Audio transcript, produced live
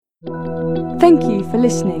Thank you for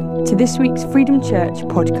listening to this week's Freedom Church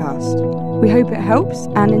podcast. We hope it helps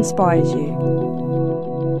and inspires you.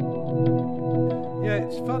 Yeah,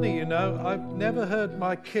 it's funny, I've never heard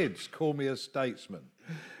my kids call me a statesman.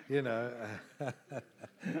 They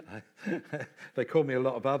call me a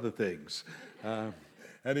lot of other things.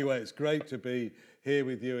 Anyway, it's great to be here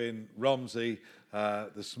with you in Romsey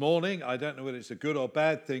this morning. I don't know whether it's a good or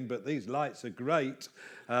bad thing, but these lights are great.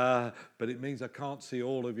 But it means I can't see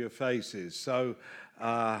all of your faces. So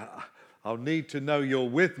I'll need to know you're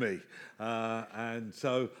with me. And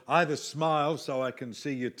so either smile so I can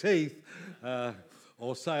see your teeth,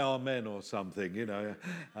 or say amen or something,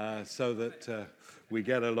 so that we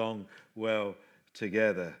get along well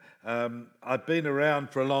together. I've been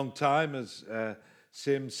around for a long time, as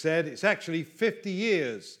Sim said. It's actually 50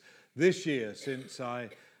 years this year since I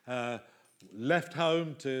left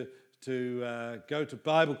home to go to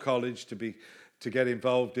Bible college to get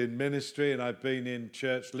involved in ministry, and I've been in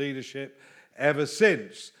church leadership ever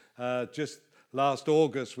since. Just last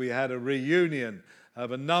August we had a reunion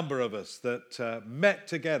of a number of us that met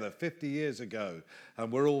together 50 years ago,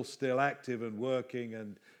 and we're all still active and working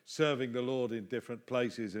and serving the Lord in different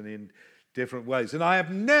places and in different ways. And I have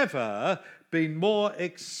never been more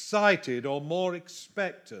excited or more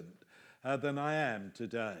expectant than I am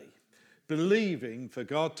today, believing for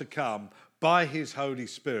God to come by His Holy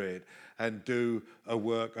Spirit and do a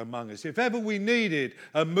work among us. If ever we needed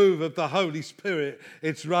a move of the Holy Spirit,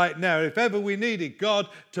 it's right now. If ever we needed God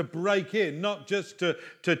to break in, not just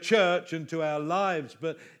to church and to our lives,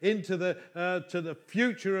 but into to the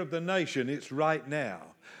future of the nation, it's right now.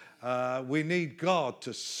 We need God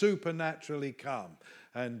to supernaturally come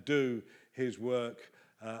and do His work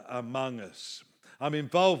among us. I'm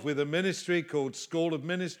involved with a ministry called School of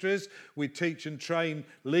Ministries. We teach and train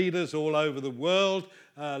leaders all over the world.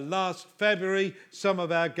 Last February, some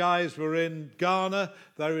of our guys were in Ghana.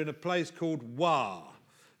 They were in a place called Wa,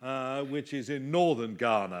 which is in northern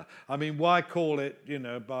Ghana. I mean, why call it,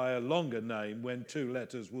 by a longer name when two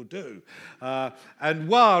letters will do? And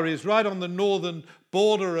Wa is right on the northern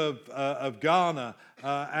border of Ghana,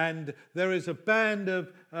 and there is a band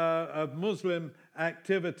of Muslim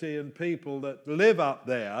activity and people that live up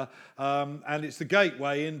there, and it's the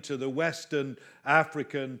gateway into the Western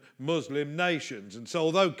African Muslim nations. And so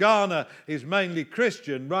although Ghana is mainly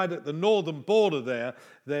Christian, right at the northern border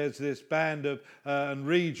there's this band of and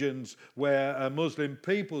regions where Muslim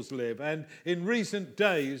peoples live. And in recent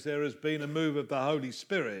days there has been a move of the Holy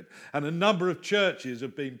Spirit, and a number of churches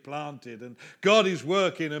have been planted, and God is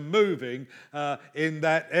working and moving in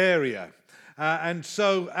that area. And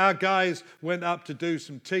so our guys went up to do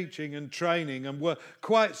some teaching and training, and were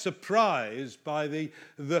quite surprised by the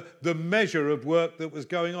measure of work that was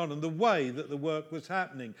going on and the way that the work was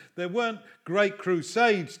happening. There weren't great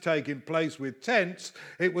crusades taking place with tents.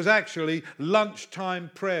 It was actually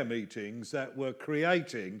lunchtime prayer meetings that were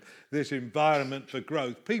creating this environment for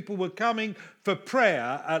growth. People were coming for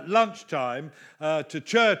prayer at lunchtime to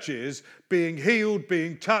churches, being healed,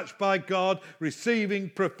 being touched by God, receiving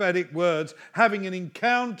prophetic words, having an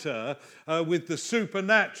encounter with the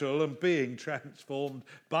supernatural and being transformed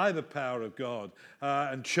by the power of God.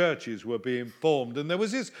 And churches were being formed. And there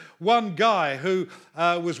was this one guy who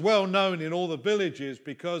was well known in all the villages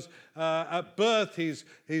because at birth his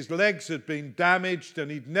legs had been damaged and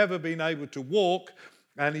he'd never been able to walk.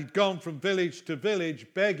 And he'd gone from village to village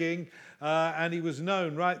begging, and he was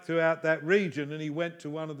known right throughout that region. And he went to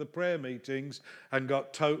one of the prayer meetings and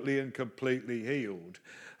got totally and completely healed.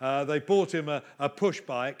 They bought him a push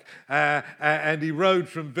bike, and he rode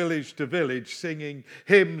from village to village singing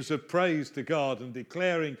hymns of praise to God and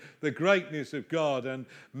declaring the greatness of God, and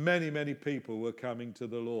many, many people were coming to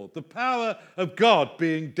the Lord. The power of God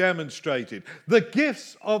being demonstrated, the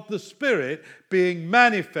gifts of the Spirit being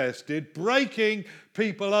manifested, breaking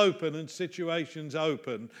people open and situations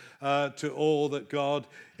open to all that God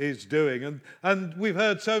is doing. And we've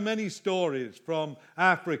heard so many stories from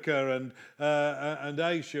Africa and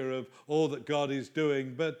Asia of all that God is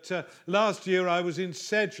doing. But last year I was in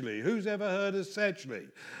Sedgley. Who's ever heard of Sedgley?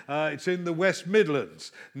 It's in the West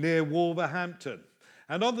Midlands near Wolverhampton.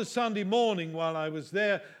 And on the Sunday morning while I was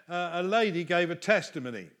there, a lady gave a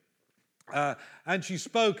testimony. And she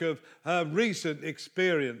spoke of her recent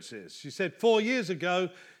experiences. She said 4 years ago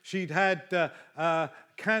she'd had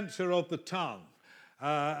cancer of the tongue,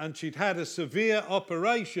 and she'd had a severe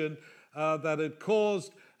operation that had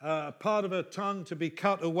caused part of her tongue to be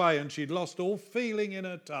cut away, and she'd lost all feeling in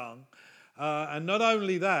her tongue. And not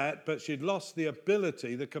only that, but she'd lost the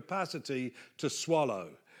ability, the capacity to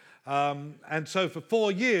swallow. And so for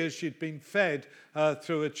 4 years she'd been fed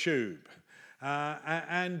through a tube.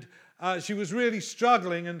 and she was really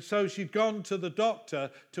struggling, and so she'd gone to the doctor,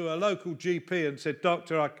 to a local GP, and said,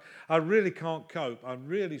 "Doctor, I really can't cope. I'm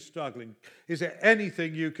really struggling. Is there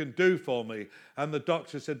anything you can do for me?" And the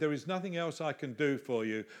doctor said, "There is nothing else I can do for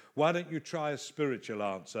you. Why don't you try a spiritual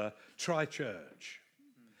answer? Try church."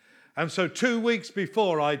 And so 2 weeks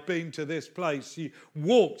before I'd been to this place, she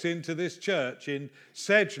walked into this church in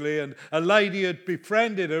Sedgley, and a lady had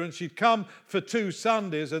befriended her, and she'd come for 2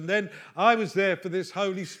 Sundays, and then I was there for this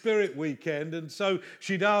Holy Spirit weekend, and so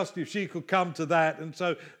she'd asked if she could come to that, and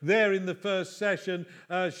so there in the first session,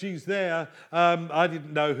 she's there. I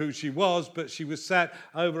didn't know who she was, but she was sat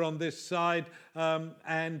over on this side,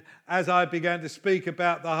 and as I began to speak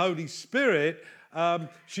about the Holy Spirit,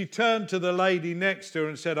 she turned to the lady next to her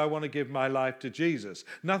and said, "I want to give my life to Jesus."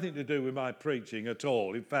 Nothing to do with my preaching at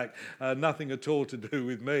all. In fact, nothing at all to do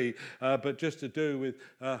with me, but just to do with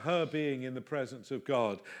her being in the presence of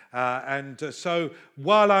God. So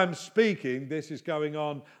while I'm speaking, this is going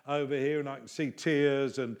on over here, and I can see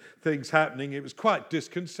tears and things happening. It was quite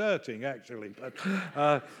disconcerting, actually.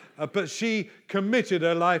 But she committed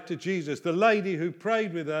her life to Jesus. The lady who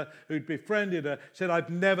prayed with her, who'd befriended her, said, "I've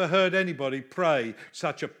never heard anybody pray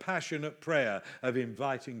such a passionate prayer of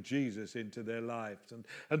inviting Jesus into their lives."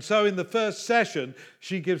 And so in the first session,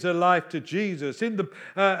 she gives her life to Jesus.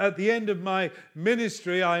 At the end of my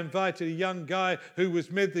ministry, I invited a young guy who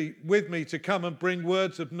was with me to come and bring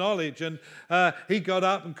words of knowledge. And he got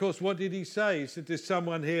up, and of course, what did he say? He said, "There's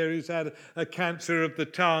someone here who's had a cancer of the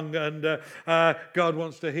tongue, and God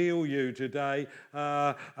wants to heal you today,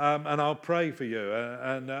 and I'll pray for you,"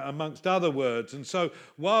 and amongst other words. And so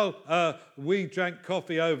while we drank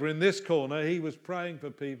coffee over in this corner, he was praying for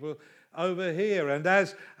people over here. And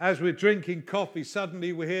as we're drinking coffee,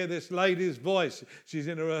 suddenly we hear this lady's voice. She's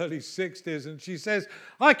in her early 60s, and she says,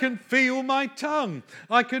 "I can feel my tongue.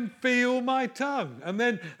 I can feel my tongue." And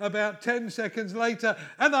then about 10 seconds later,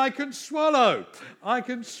 "And I can swallow. I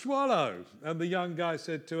can swallow." And the young guy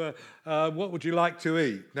said to her, "What would you like to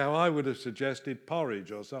eat?" Now, I would have suggested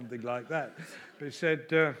porridge or something like that. But he said,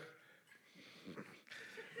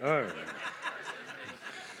 "Oh."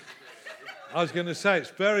 I was going to say, it's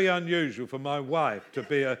very unusual for my wife to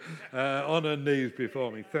be on her knees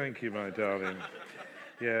before me. Thank you, my darling.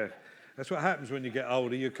 Yeah, that's what happens when you get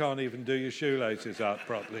older. You can't even do your shoelaces up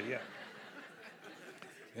properly.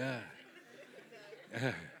 Yeah.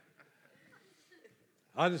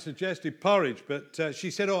 I'd have suggested porridge, but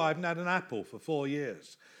she said, "Oh, I haven't had an apple for 4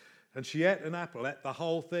 years." And she ate an apple, ate the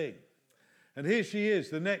whole thing. And here she is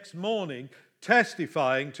the next morning,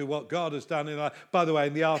 testifying to what God has done in her life. By the way,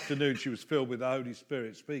 in the afternoon, she was filled with the Holy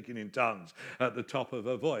Spirit, speaking in tongues at the top of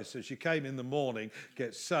her voice. So she came in the morning,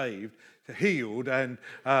 gets saved, healed, and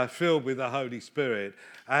filled with the Holy Spirit.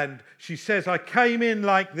 And she says, "I came in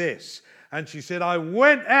like this." And she said, "I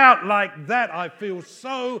went out like that. I feel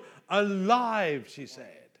so alive," she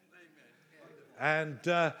said. And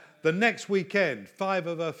the next weekend, 5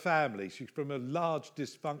 of her family, she's from a large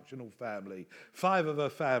dysfunctional family, 5 of her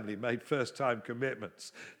family made first-time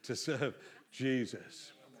commitments to serve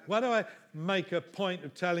Jesus. Why do I make a point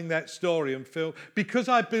of telling that story, and Phil? Because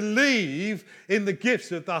I believe in the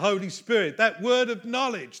gifts of the Holy Spirit, that word of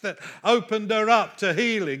knowledge that opened her up to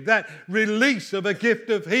healing, that release of a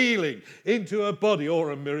gift of healing into her body,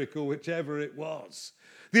 or a miracle, whichever it was.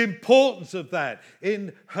 The importance of that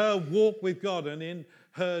in her walk with God and in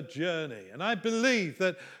her journey. And I believe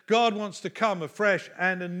that God wants to come afresh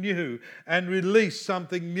and anew and release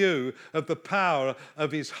something new of the power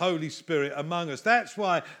of His Holy Spirit among us. That's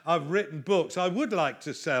why I've written books. I would like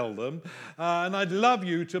to sell them, and I'd love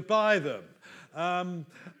you to buy them.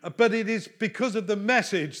 But it is because of the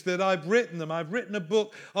message that I've written them. I've written a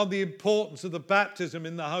book on the importance of the baptism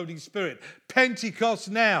in the Holy Spirit. Pentecost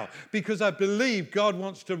now, because I believe God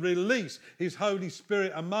wants to release His Holy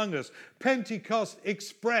Spirit among us. Pentecost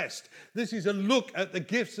Expressed. This is a look at the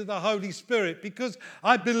gifts of the Holy Spirit, because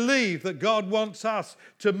I believe that God wants us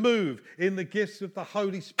to move in the gifts of the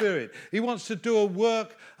Holy Spirit. He wants to do a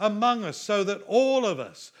work among us so that all of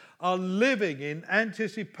us are living in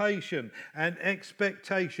anticipation and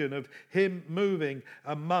expectation of Him moving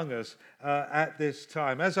among us at this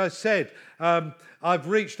time. As I said, I've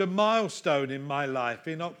reached a milestone in my life.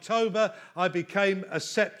 In October, I became a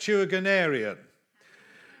septuagenarian.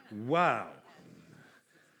 Wow.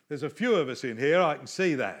 There's a few of us in here, I can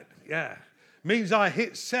see that. Yeah. Means I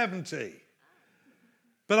hit 70.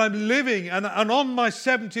 But I'm living, and on my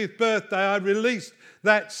 70th birthday, I released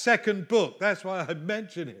that second book. That's why I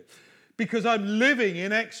mention it. Because I'm living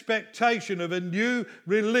in expectation of a new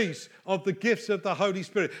release of the gifts of the Holy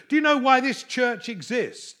Spirit. Do you know why this church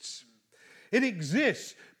exists? It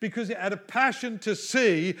exists because it had a passion to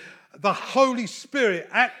see the Holy Spirit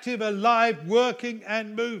active, alive, working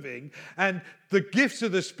and moving, and the gifts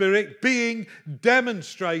of the Spirit being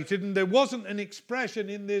demonstrated, and there wasn't an expression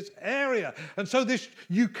in this area. And so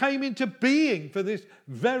you came into being for this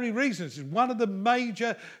very reason. It's one of the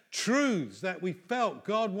major truths that we felt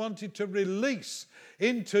God wanted to release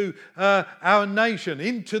into our nation,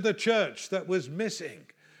 into the church that was missing.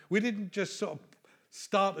 We didn't just sort of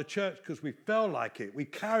start a church because we felt like it. We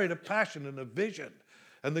carried a passion and a vision.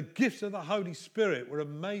 And the gifts of the Holy Spirit were a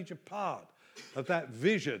major part of that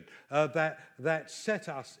vision that set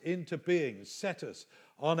us into being, set us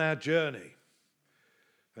on our journey.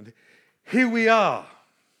 And here we are,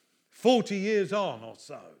 40 years on or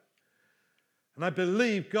so. And I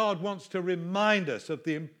believe God wants to remind us of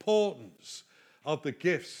the importance of the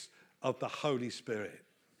gifts of the Holy Spirit.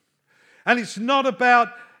 And it's not about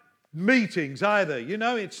meetings either.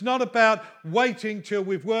 It's not about waiting till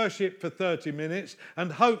we've worshipped for 30 minutes and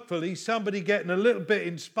hopefully somebody getting a little bit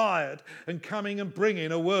inspired and coming and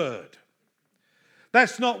bringing a word.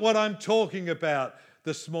 That's not what I'm talking about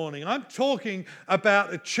this morning. I'm talking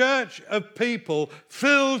about a church of people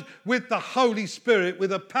filled with the Holy Spirit,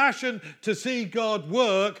 with a passion to see God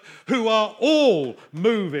work, who are all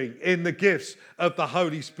moving in the gifts of the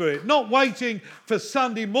Holy Spirit. Not waiting for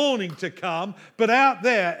Sunday morning to come, but out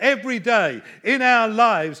there every day in our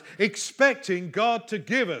lives, expecting God to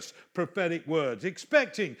give us prophetic words,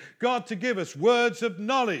 expecting God to give us words of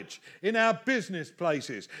knowledge in our business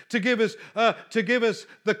places, to give us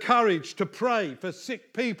the courage to pray for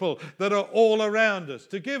sick people that are all around us,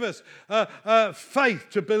 to give us faith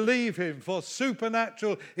to believe Him for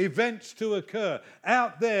supernatural events to occur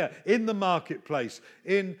out there in the marketplace,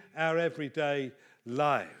 in our everyday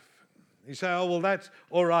life. You say, oh, well, that's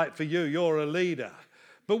all right for you. You're a leader.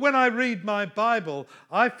 But when I read my Bible,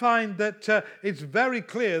 I find that it's very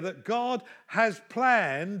clear that God has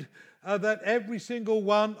planned that every single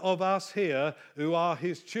one of us here who are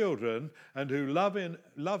His children and who love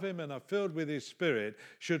Him and are filled with His Spirit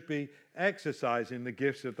should be exercising the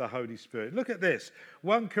gifts of the Holy Spirit. Look at this,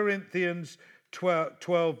 1 Corinthians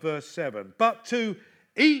 12 verse 7. But to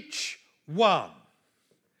each one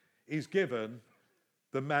is given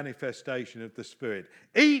the manifestation of the Spirit.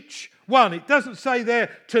 Each one. It doesn't say there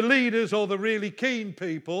to leaders or the really keen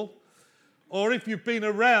people, or if you've been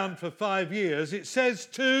around for 5 years. It says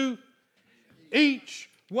to each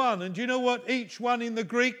one. And do you know what each one in the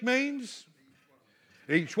Greek means?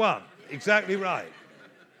 Each one. Exactly right.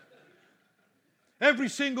 Every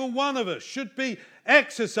single one of us should be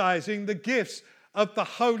exercising the gifts of the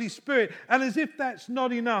Holy Spirit. And as if that's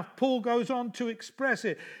not enough, Paul goes on to express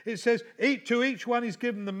it. It says, to each one is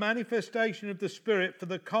given the manifestation of the Spirit for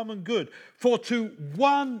the common good. For to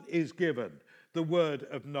one is given the word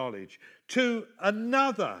of knowledge, to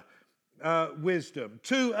another wisdom,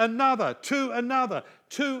 to another.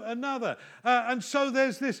 And so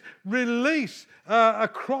there's this release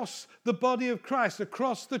across the body of Christ,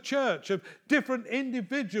 across the church, of different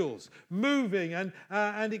individuals moving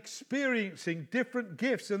and experiencing different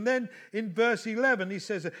gifts. And then in verse 11, he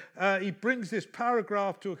says, he brings this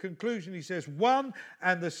paragraph to a conclusion. He says, one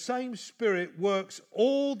and the same Spirit works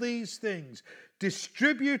all these things,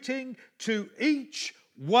 distributing to each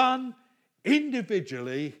one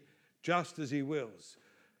individually just as He wills.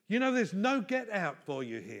 There's no get out for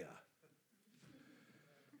you here.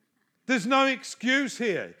 There's no excuse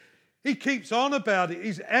here. He keeps on about it.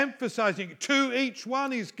 He's emphasizing to each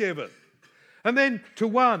one is given. And then to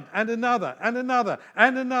one and another and another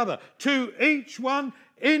and another. To each one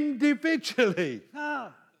individually.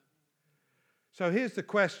 So here's the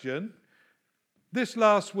question. This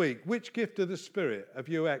last week, which gift of the Spirit have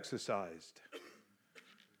you exercised?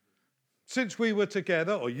 Since we were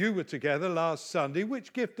together, or you were together last Sunday,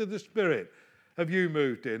 which gift of the Spirit have you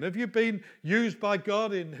moved in? Have you been used by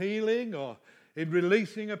God in healing or in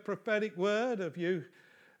releasing a prophetic word? Have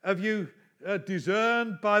you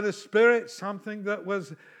discerned by the Spirit something that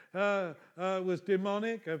was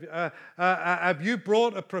demonic? Have you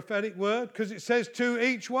brought a prophetic word? Because it says to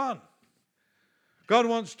each one. God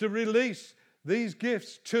wants to release these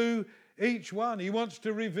gifts to each one. He wants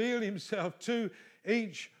to reveal Himself to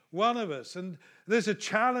each one of us. And there's a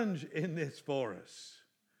challenge in this for us.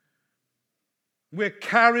 We're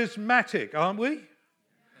charismatic, aren't we?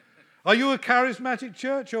 Are you a charismatic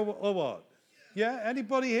church or what? Yeah?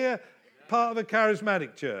 Anybody here part of a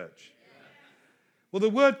charismatic church? Well, the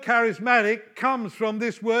word charismatic comes from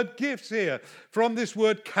this word gifts here, from this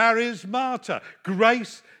word charismata,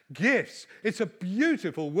 grace gifts. It's a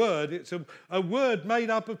beautiful word. It's a word made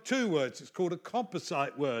up of two words. It's called a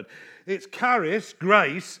composite word. It's charis,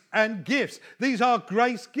 grace, and gifts. These are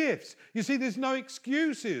grace gifts. You see, there's no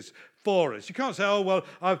excuses for us. You can't say, oh, well,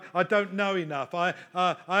 I don't know enough. I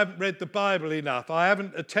haven't read the Bible enough. I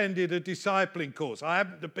haven't attended a discipling course. I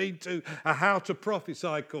haven't been to a how to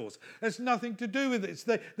prophesy course. There's nothing to do with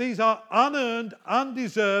it. These are unearned,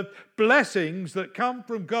 undeserved blessings that come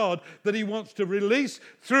from God that he wants to release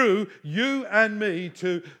through you and me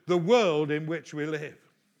to the world in which we live.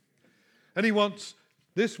 And he wants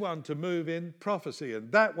this one to move in prophecy,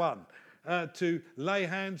 and that one to lay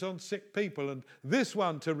hands on sick people, and this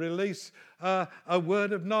one to release a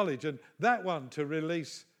word of knowledge, and that one to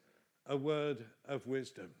release a word of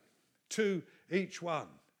wisdom. To each one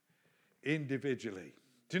individually.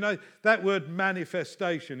 Do you know, that word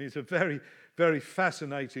manifestation is a very, very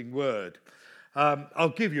fascinating word. I'll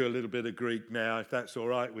give you a little bit of Greek now, if that's all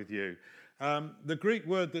right with you. The Greek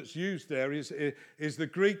word that's used there is the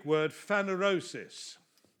Greek word phanerosis.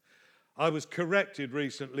 I was corrected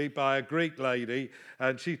recently by a Greek lady,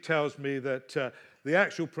 and she tells me that the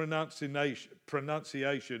actual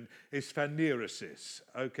pronunciation is phaneresis,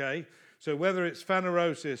 okay? So whether it's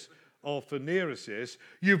phanerosis or phaneresis,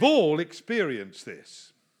 you've all experienced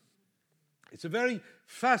this. It's a very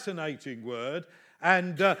fascinating word,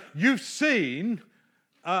 and you've seen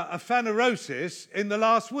a phanerosis in the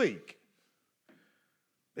last week.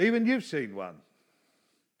 Even you've seen one.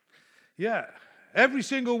 Yeah. Every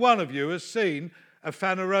single one of you has seen a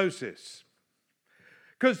phanerosis.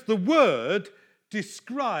 Because the word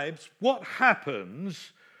describes what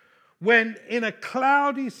happens when in a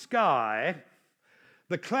cloudy sky,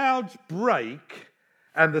 the clouds break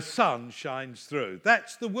and the sun shines through.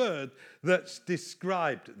 That's the word that's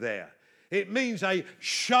described there. It means a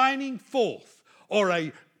shining forth or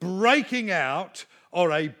a breaking out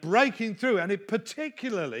or a breaking through, and it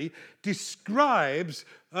particularly describes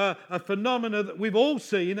a phenomenon that we've all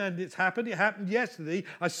seen, and it happened yesterday.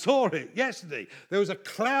 I saw it yesterday. There was a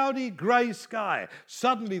cloudy grey sky.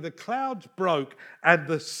 Suddenly the clouds broke and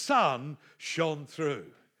the sun shone through.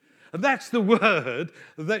 And that's the word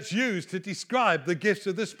that's used to describe the gifts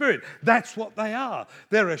of the Spirit. That's what they are.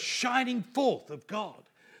 They're a shining forth of God.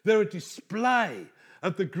 They're a display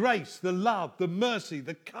of the grace, the love, the mercy,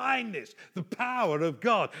 the kindness, the power of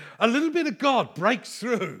God. A little bit of God breaks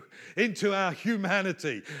through into our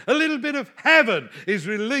humanity. A little bit of heaven is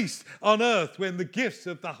released on earth when the gifts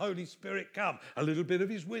of the Holy Spirit come. A little bit of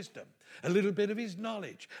his wisdom, a little bit of his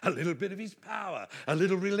knowledge, a little bit of his power, a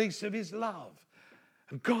little release of his love.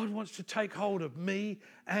 And God wants to take hold of me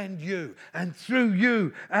and you. And through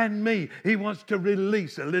you and me, he wants to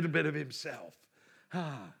release a little bit of himself.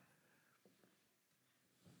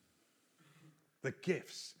 The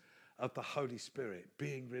gifts of the Holy Spirit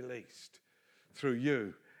being released through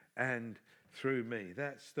you and through me.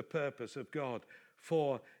 That's the purpose of God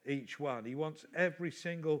for each one. He wants every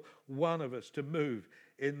single one of us to move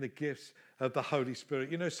in the gifts of the Holy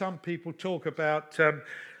Spirit. You know, some people talk about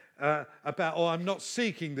I'm not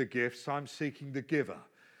seeking the gifts, I'm seeking the giver.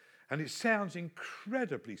 And it sounds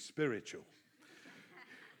incredibly spiritual.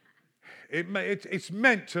 It's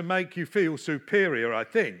meant to make you feel superior, I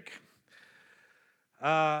think.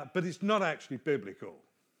 But it's not actually biblical.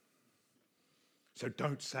 So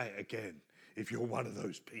don't say it again if you're one of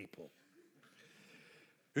those people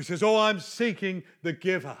who says, I'm seeking the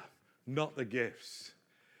giver, not the gifts.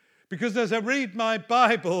 Because as I read my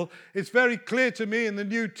Bible, it's very clear to me in the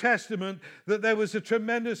New Testament that there was a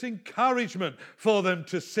tremendous encouragement for them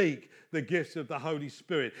to seek the gifts of the Holy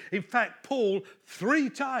Spirit. In fact, Paul 3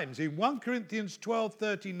 times in 1 Corinthians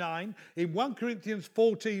 12:39, in 1 Corinthians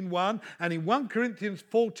 14:1, and in 1 Corinthians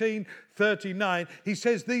 14:39, he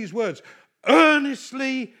says these words,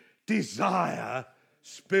 earnestly desire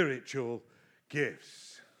spiritual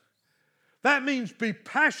gifts. That means be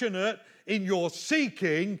passionate in your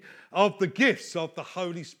seeking of the gifts of the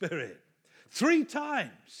Holy Spirit. 3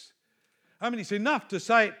 times. I mean, it's enough to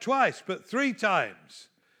say it twice, but 3 times.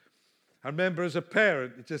 I remember as a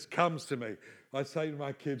parent, it just comes to me. I say to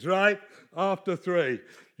my kids, right, after 3,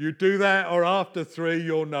 you do that, or after 3,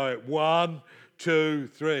 you'll know it. 1, 2,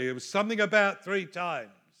 3. It was something about 3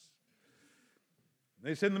 times.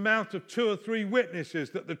 It's in the mouth of 2 or 3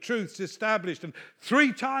 witnesses that the truth's established. And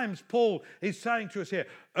 3 times Paul is saying to us here,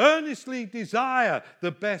 earnestly desire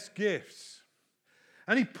the best gifts.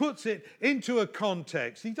 And he puts it into a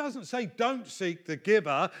context. He doesn't say don't seek the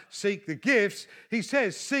giver, seek the gifts. He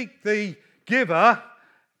says seek the giver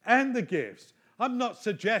and the gifts. I'm not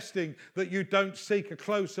suggesting that you don't seek a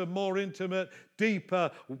closer, more intimate, deeper,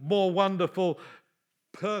 more wonderful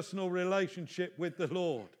personal relationship with the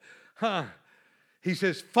Lord. He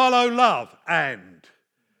says, follow love and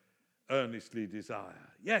earnestly desire.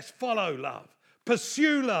 Yes, follow love.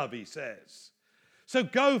 Pursue love, he says. So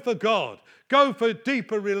go for God. Go for a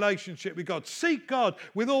deeper relationship with God. Seek God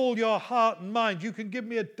with all your heart and mind. You can give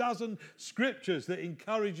me a dozen scriptures that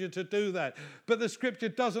encourage you to do that. But the scripture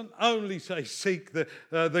doesn't only say seek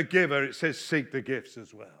the giver. It says seek the gifts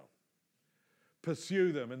as well.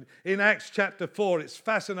 Pursue them. And in Acts chapter 4, it's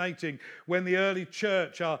fascinating when the early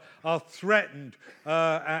church are threatened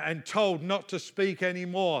and told not to speak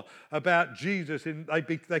anymore about Jesus.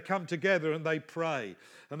 They come together and they pray.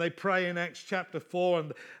 And they pray in Acts chapter 4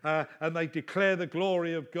 and they declare the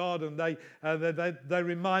glory of God and they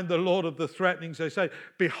remind the Lord of the threatenings. They say,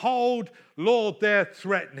 behold, Lord, their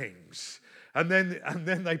threatenings. And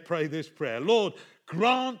then they pray this prayer. Lord,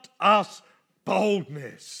 grant us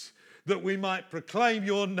boldness, that we might proclaim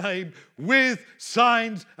your name with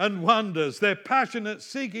signs and wonders. Their passionate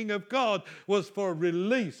seeking of God was for a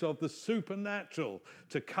release of the supernatural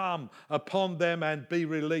to come upon them and be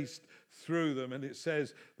released through them. And it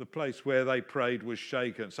says the place where they prayed was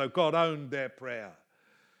shaken. So God owned their prayer.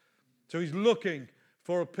 So he's looking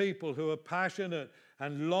for a people who are passionate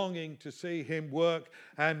and longing to see him work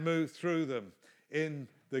and move through them in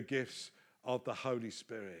the gifts of the Holy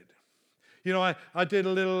Spirit. You know, I did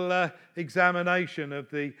a little examination of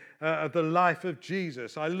the life of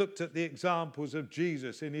Jesus. I looked at the examples of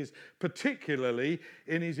Jesus particularly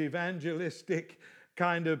in his evangelistic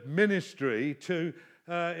kind of ministry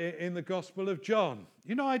in the Gospel of John.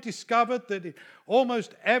 You know, I discovered that in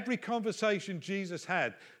almost every conversation Jesus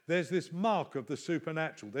had, there's this mark of the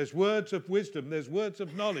supernatural. There's words of wisdom, there's words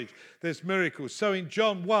of knowledge, there's miracles. So in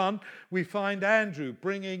John 1, we find Andrew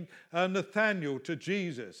bringing Nathanael to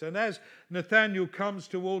Jesus. And as Nathanael comes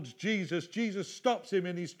towards Jesus, Jesus stops him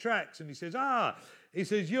in his tracks and he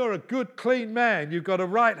says, you're a good, clean man. You've got a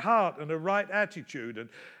right heart and a right attitude.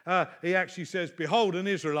 And he actually says, behold, an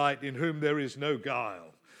Israelite in whom there is no guile.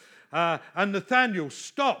 And Nathanael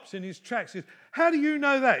stops in his tracks and says, how do you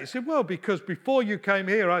know that? He said, well, because before you came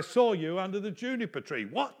here, I saw you under the juniper tree.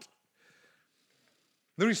 What?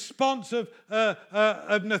 The response of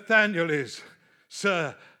Nathanael is,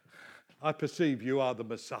 sir, I perceive you are the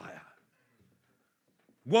Messiah.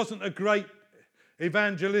 Wasn't a great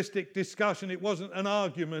evangelistic discussion. It wasn't an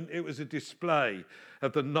argument. It was a display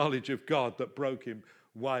of the knowledge of God that broke him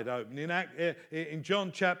wide open. In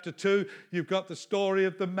John chapter 2, you've got the story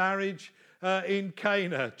of the marriage in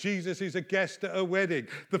Cana. Jesus is a guest at a wedding.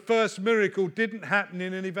 The first miracle didn't happen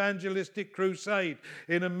in an evangelistic crusade,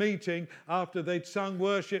 in a meeting after they'd sung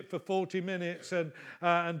worship for 40 minutes and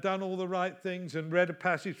done all the right things and read a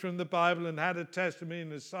passage from the Bible and had a testimony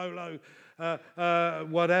and a solo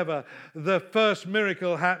whatever. The first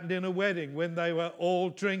miracle happened in a wedding when they were all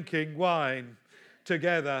drinking wine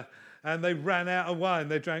together and they ran out of wine.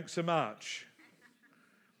 They drank so much.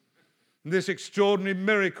 This extraordinary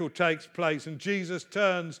miracle takes place and Jesus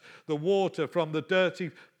turns the water from the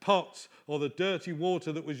dirty pots or the dirty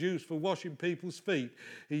water that was used for washing people's feet.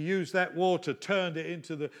 He used that water, turned it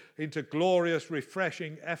into glorious,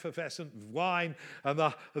 refreshing, effervescent wine. And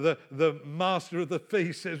the master of the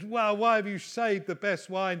feast says, wow, why have you saved the best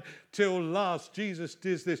wine till last? Jesus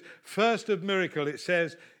does this first of miracle, it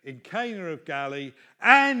says, in Cana of Galilee,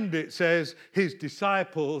 and it says his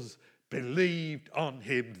disciples believed on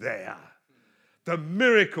him there. The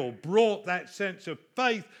miracle brought that sense of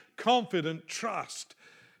faith, confident trust.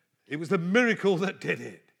 It was the miracle that did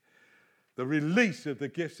it. The release of the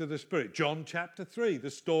gifts of the Spirit. John chapter 3, the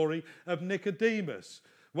story of Nicodemus.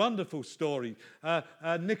 Wonderful story.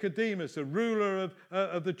 Nicodemus, a ruler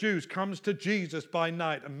of the Jews, comes to Jesus by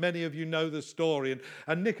night, and many of you know the story.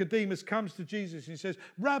 And Nicodemus comes to Jesus and he says,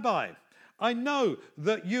 Rabbi, I know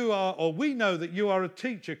that you are, or we know that you are a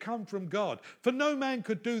teacher come from God. For no man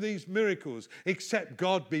could do these miracles except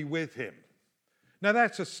God be with him. Now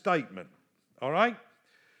that's a statement, all right?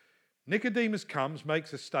 Nicodemus comes,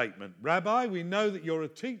 makes a statement. Rabbi, we know that you're a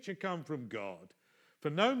teacher come from God. For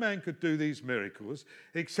no man could do these miracles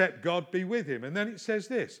except God be with him. And then it says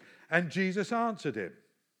this, and Jesus answered him.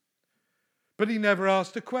 But he never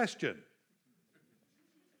asked a question.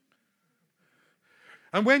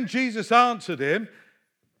 And when Jesus answered him,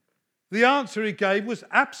 the answer he gave was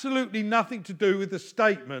absolutely nothing to do with the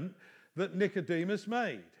statement that Nicodemus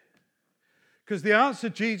made. Because the answer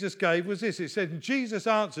Jesus gave was this. It said, and Jesus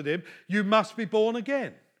answered him, you must be born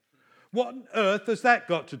again. What on earth has that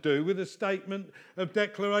got to do with a statement of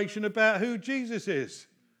declaration about who Jesus is?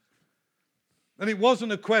 And it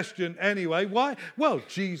wasn't a question anyway. Why? Well,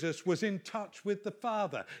 Jesus was in touch with the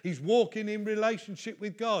Father. He's walking in relationship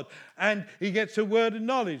with God. And he gets a word of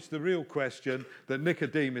knowledge. The real question that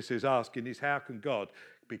Nicodemus is asking is, how can God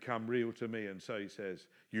become real to me? And so he says,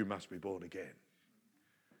 you must be born again.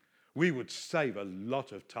 We would save a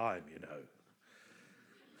lot of time, you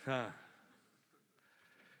know.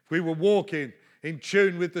 If we were walking in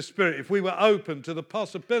tune with the Spirit, if we were open to the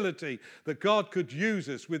possibility that God could use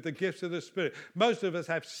us with the gifts of the Spirit. Most of us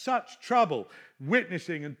have such trouble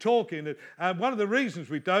witnessing and talking. And one of the reasons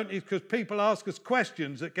we don't is because people ask us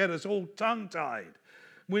questions that get us all tongue-tied.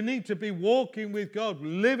 We need to be walking with God,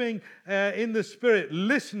 living in the Spirit,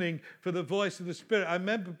 listening for the voice of the Spirit. I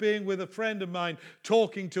remember being with a friend of mine,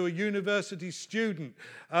 talking to a university student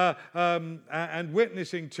and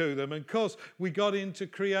witnessing to them. And of course, we got into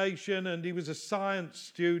creation, and he was a science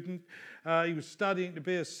student. He was studying to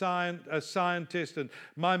be a scientist, and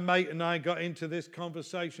my mate and I got into this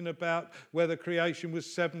conversation about whether creation was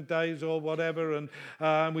 7 days or whatever, and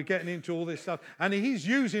we're getting into all this stuff. And he's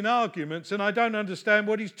using arguments, and I don't understand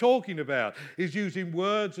what he's talking about. He's using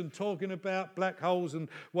words and talking about black holes and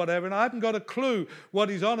whatever, and I haven't got a clue what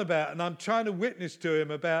he's on about. And I'm trying to witness to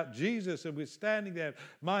him about Jesus, and we're standing there.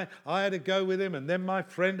 I had to go with him, and then my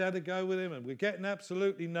friend had to go with him, and we're getting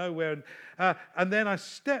absolutely nowhere. And then I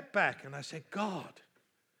stepped back and I said, God,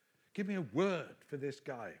 give me a word for this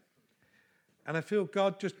guy. And I feel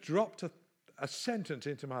God just dropped a sentence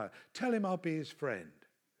into my heart. Tell him I'll be his friend.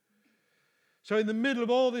 So in the middle of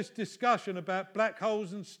all this discussion about black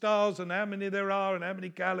holes and stars and how many there are and how many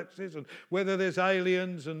galaxies and whether there's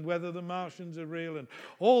aliens and whether the Martians are real and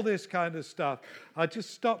all this kind of stuff, I just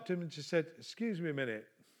stopped him and just said, excuse me a minute.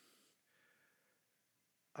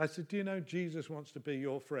 I said, do you know Jesus wants to be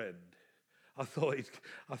your friend? I thought he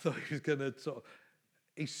was going to sort of...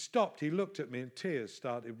 He stopped, he looked at me, and tears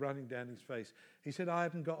started running down his face. He said, I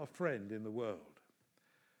haven't got a friend in the world.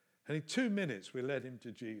 And in 2 minutes, we led him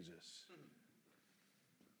to Jesus.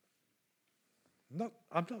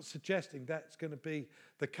 I'm not suggesting that's going to be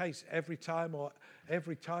the case every time or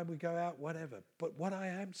every time we go out, whatever. But what I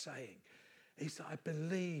am saying is that I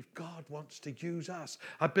believe God wants to use us.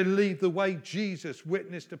 I believe the way Jesus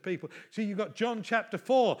witnessed to people. See, you've got John chapter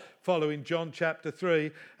 4 following John chapter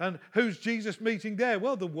 3. And who's Jesus meeting there?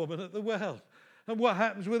 Well, the woman at the well. And what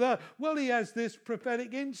happens with her? Well, he has this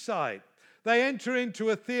prophetic insight. They enter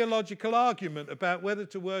into a theological argument about whether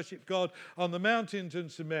to worship God on the mountains in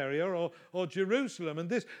Samaria or Jerusalem. And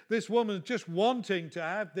this woman is just wanting to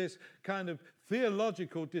have this kind of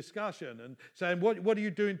theological discussion and saying, what are you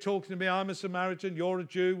doing talking to me? I'm a Samaritan, you're a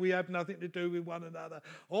Jew, we have nothing to do with one another.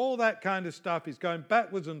 All that kind of stuff is going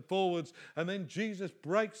backwards and forwards, and then Jesus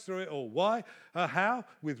breaks through it all. Why? How?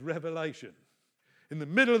 With revelation. In the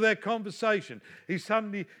middle of their conversation, he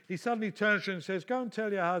suddenly turns to her and says, go and tell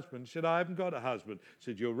your husband. She said, I haven't got a husband. He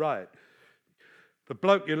said, you're right. The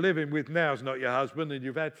bloke you're living with now is not your husband, and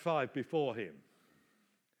you've had 5 before him.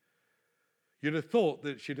 You'd have thought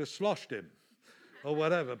that she'd have sloshed him or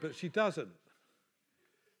whatever, but she doesn't.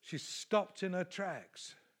 She stopped in her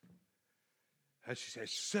tracks. And she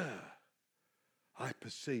says, sir, I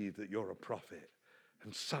perceive that you're a prophet.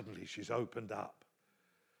 And suddenly she's opened up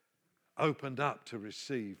to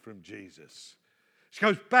receive from Jesus. She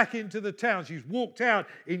goes back into the town. She's walked out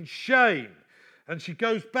in shame. And she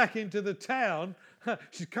goes back into the town.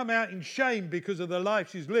 She's come out in shame because of the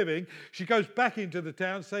life she's living. She goes back into the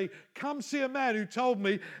town and say, come see a man who told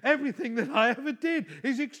me everything that I ever did.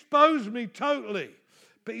 He's exposed me totally.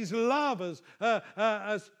 But his love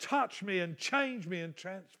has touched me and changed me and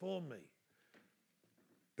transformed me.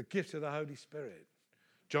 The gift of the Holy Spirit.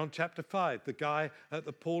 John chapter 5, the guy at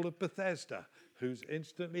the pool of Bethesda who's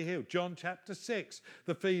instantly healed. John chapter 6,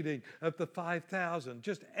 the feeding of the 5,000.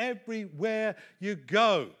 Just everywhere you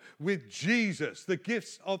go with Jesus, the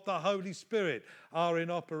gifts of the Holy Spirit are in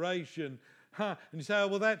operation. And you say, oh,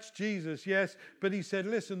 well, that's Jesus, yes. But he said,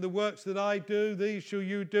 listen, the works that I do, these shall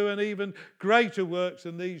you do, and even greater works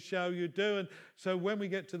than these shall you do. And so when we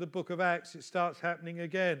get to the book of Acts, it starts happening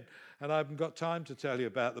again. And I haven't got time to tell you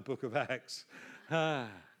about the book of Acts.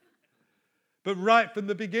 But right from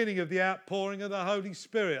the beginning of the outpouring of the Holy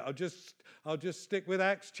Spirit, I'll just stick with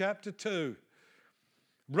Acts chapter 2.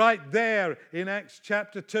 Right there in Acts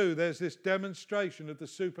chapter 2, there's this demonstration of the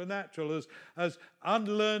supernatural as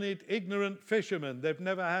unlearned, ignorant fishermen. They've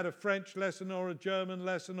never had a French lesson or a German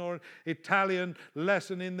lesson or an Italian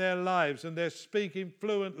lesson in their lives, and they're speaking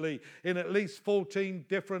fluently in at least 14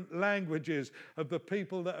 different languages of the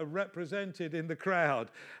people that are represented in the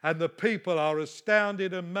crowd. And the people are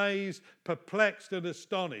astounded, amazed, perplexed, and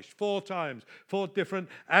astonished. 4 times, 4 different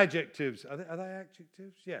adjectives. Are they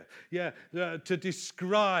adjectives? Yeah. To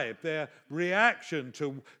describe their reaction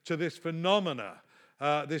to this phenomena.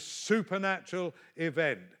 This supernatural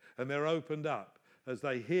event, and they're opened up as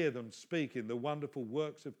they hear them speaking the wonderful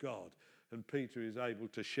works of God, and Peter is able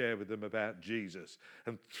to share with them about Jesus,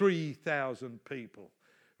 and 3,000 people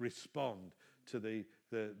respond to the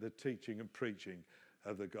teaching and preaching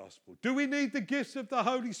of the gospel. Do we need the gifts of the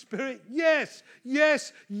Holy Spirit? Yes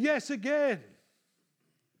again.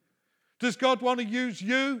 Does God want to use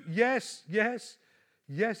you? Yes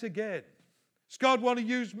again. Does God want to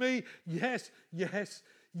use me? Yes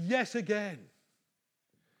again.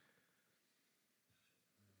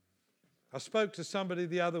 I spoke to somebody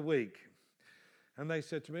the other week, and they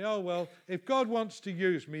said to me, oh, well, if God wants to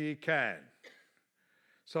use me, he can.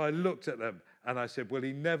 So I looked at them, and I said, well,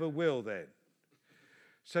 he never will then.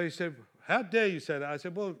 So he said, how dare you say that? I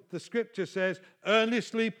said, well, the scripture says,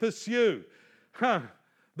 earnestly pursue.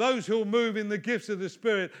 Those who will move in the gifts of the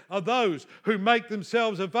Spirit are those who make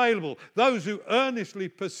themselves available, those who earnestly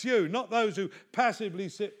pursue, not those who passively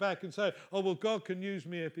sit back and say, oh, well, God can use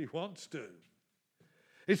me if he wants to.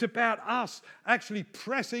 It's about us actually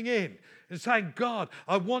pressing in and saying, God,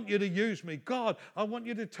 I want you to use me. God, I want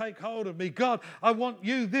you to take hold of me. God, I want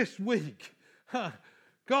you this week.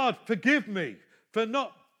 God, forgive me for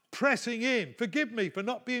not pressing in. Forgive me for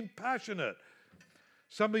not being passionate.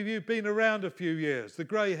 Some of you have been around a few years, the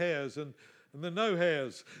grey hairs and the no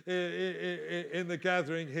hairs in the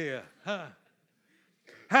gathering here.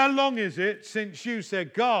 How long is it since you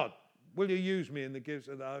said, God, will you use me in the gifts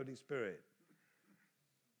of the Holy Spirit?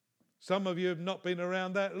 Some of you have not been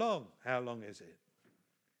around that long. How long is it?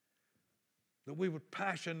 That we would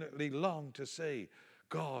passionately long to see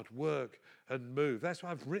God work and move. That's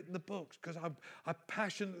why I've written the books, because I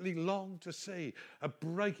passionately long to see a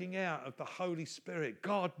breaking out of the Holy Spirit,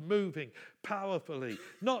 God moving powerfully,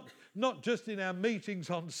 not just in our meetings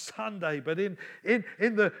on Sunday, but in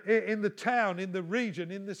the town, in the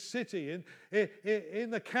region, in the city, in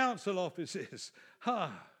the council offices.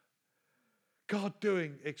 God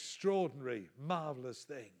doing extraordinary, marvelous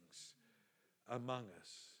things among us.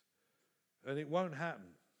 And it won't happen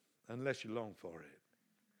unless you long for it.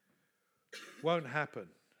 Won't happen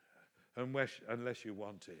unless you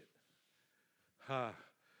want it. Do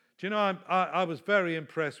you know, I was very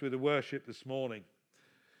impressed with the worship this morning.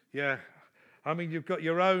 Yeah, I mean, you've got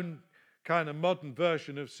your own kind of modern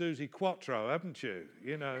version of Susie Quattro, haven't you?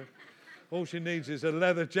 You know, all she needs is a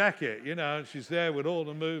leather jacket, you know, and she's there with all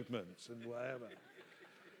the movements and whatever.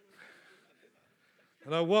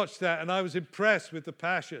 And I watched that, and I was impressed with the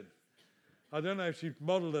passion. I don't know if she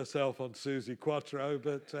modelled herself on Susie Quattro,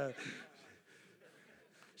 but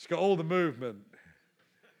she's got all the movement.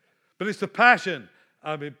 But it's the passion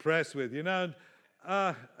I'm impressed with, you know.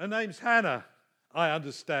 Her name's Hannah, I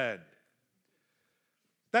understand.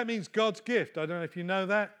 That means God's gift. I don't know if you know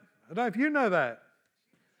that. I don't know if you know that.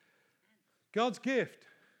 God's gift.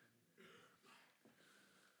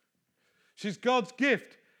 She's God's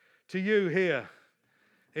gift to you here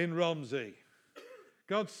in Romsey.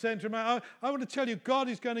 God's sent her out. I want to tell you, God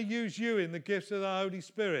is going to use you in the gifts of the Holy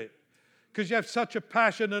Spirit because you have such a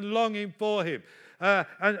passion and longing for him.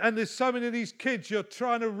 And there's so many of these kids you're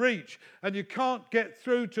trying to reach and you can't get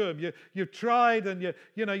through to them. You've tried and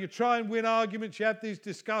you try and win arguments. You have these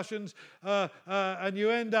discussions and you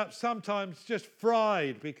end up sometimes just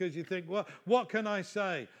fried because you think, well, what can I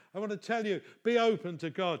say? I want to tell you, be open to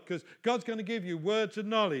God because God's going to give you words of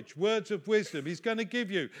knowledge, words of wisdom. He's going to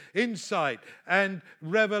give you insight and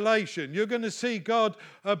revelation. You're going to see God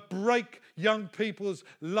break young people's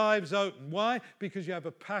lives open. Why? Because you have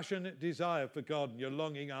a passionate desire for God and you're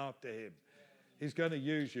longing after him. He's going to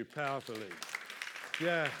use you powerfully.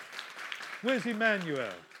 Yeah. Where's Emmanuel?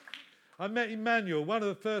 I met Emmanuel, one of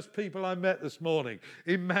the first people I met this morning.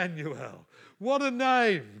 Emmanuel. What a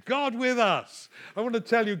name. God with us. I want to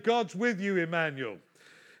tell you, God's with you, Emmanuel.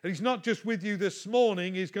 And he's not just with you this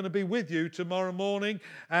morning, he's going to be with you tomorrow morning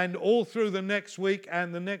and all through the next week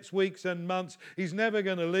and the next weeks and months. He's never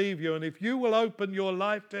going to leave you. And if you will open your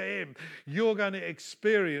life to him, you're going to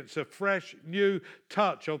experience a fresh new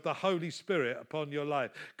touch of the Holy Spirit upon your life.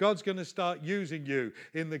 God's going to start using you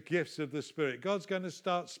in the gifts of the Spirit. God's going to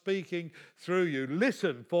start speaking through you.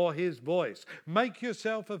 Listen for his voice. Make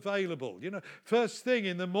yourself available. First thing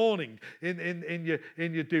in the morning in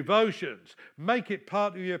your devotions, make it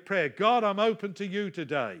part of your prayer. God, I'm open to you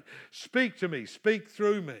today. Speak to me. Speak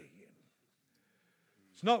through me.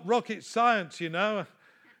 It's not rocket science, one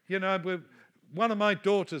of my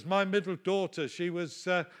daughters, my middle daughter, she was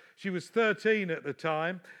 13 at the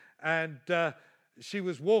time, and she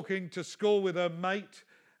was walking to school with her mate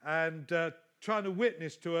and trying to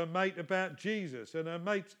witness to her mate about Jesus. And her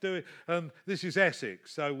mate's doing, this is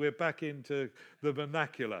Essex, so we're back into the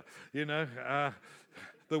vernacular,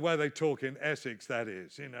 the way they talk in Essex, that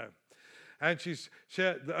is, And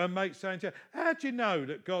her mate's saying to her, how do you know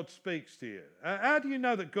that God speaks to you? How do you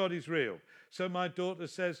know that God is real? So my daughter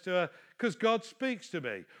says to her, because God speaks to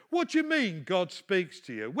me. What do you mean God speaks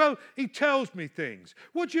to you? Well, he tells me things.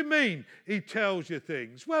 What do you mean he tells you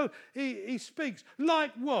things? Well, he speaks.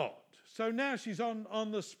 Like what? So now she's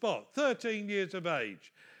on the spot, 13 years of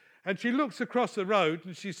age. And she looks across the road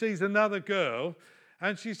and she sees another girl.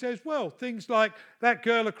 And she says, well, things like that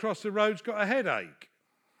girl across the road's got a headache.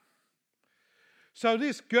 So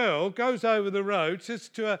this girl goes over the road, says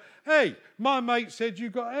to her, hey, my mate said you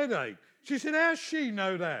got a headache. She said, how's she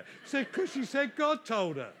know that? She said, because she said God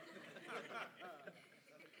told her.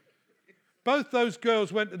 Both those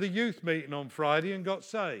girls went to the youth meeting on Friday and got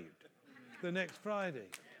saved the next Friday.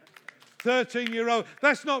 13-year-old.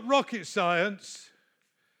 That's not rocket science.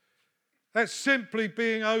 That's simply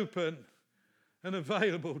being open and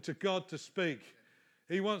available to God to speak.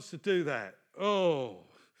 He wants to do that. Oh,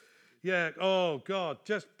 yeah. Oh, God,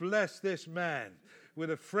 just bless this man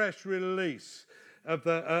with a fresh release of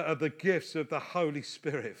the gifts of the Holy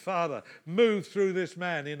Spirit. Father, move through this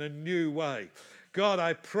man in a new way. God,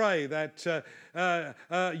 I pray that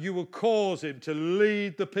you will cause him to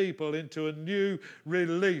lead the people into a new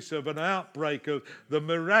release of an outbreak of the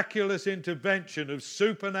miraculous intervention of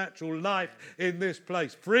supernatural life in this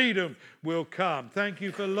place. Freedom will come. Thank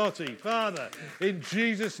you for Lottie. Father, in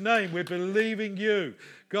Jesus' name, we're believing you.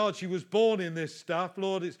 God, she was born in this stuff.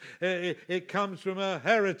 Lord, it comes from her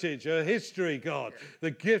heritage, her history, God.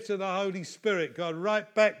 The gifts of the Holy Spirit, God,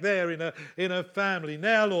 right back there in her family.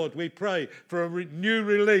 Now, Lord, we pray for a new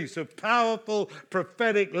release of powerful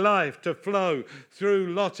prophetic life to flow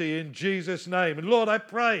through Lottie in Jesus' name. And Lord, I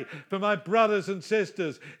pray for my brothers and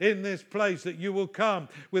sisters in this place that you will come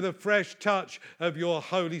with a fresh touch of your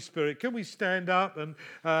Holy Spirit. Can we stand up? And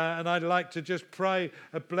I'd like to just pray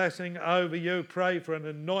a blessing over you. Pray for an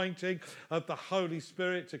anointing of the Holy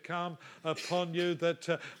Spirit to come upon you, that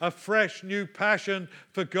a fresh new passion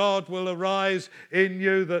for God will arise in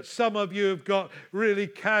you, that some of you have got really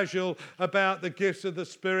casual about the gifts of the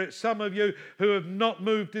Spirit. Some of you who have not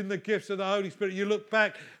moved in the gifts of the Holy Spirit, you look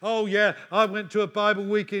back, oh yeah, I went to a Bible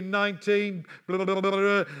week in 19,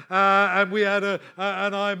 and we had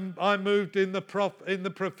I moved in the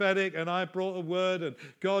prophetic, and I brought a word, and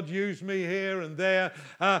God used me here and there.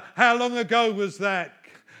 How long ago was that?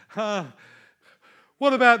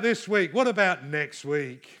 What about this week? What about next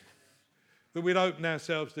week? That we'd open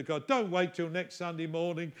ourselves to God. Don't wait till next Sunday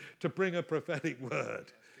morning to bring a prophetic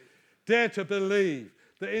word. Dare to believe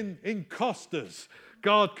that in Costas,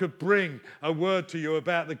 God could bring a word to you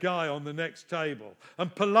about the guy on the next table.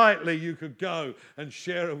 And politely you could go and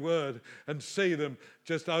share a word and see them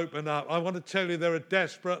just open up. I want to tell you there are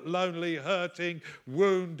desperate, lonely, hurting,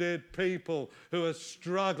 wounded people who are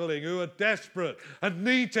struggling, who are desperate and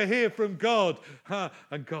need to hear from God.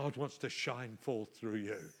 And God wants to shine forth through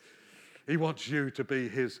you. He wants you to be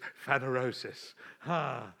his phanerosis.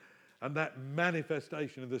 And that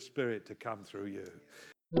manifestation of the Spirit to come through you.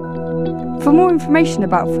 For more information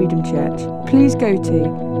about Freedom Church, please go to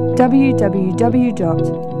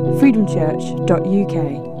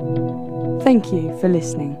www.freedomchurch.uk. Thank you for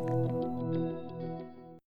listening.